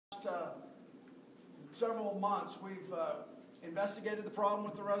several months, we've investigated the problem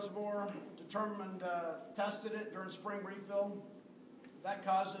with the reservoir, determined, tested it during spring refill. That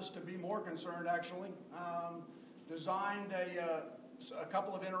caused us to be more concerned, actually. Designed a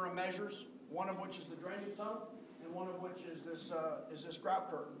couple of interim measures, one of which is the drainage tunnel, and one of which is this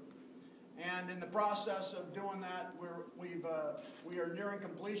grout curtain. And in the process of doing that, we are nearing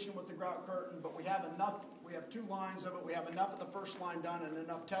completion with the grout curtain, but we have enough. We have 2 lines of it. We have enough of the first line done and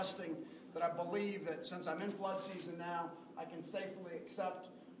enough testing that I believe that since I'm in flood season now, I can safely accept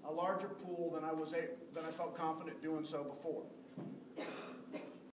a larger pool than I felt confident doing so before.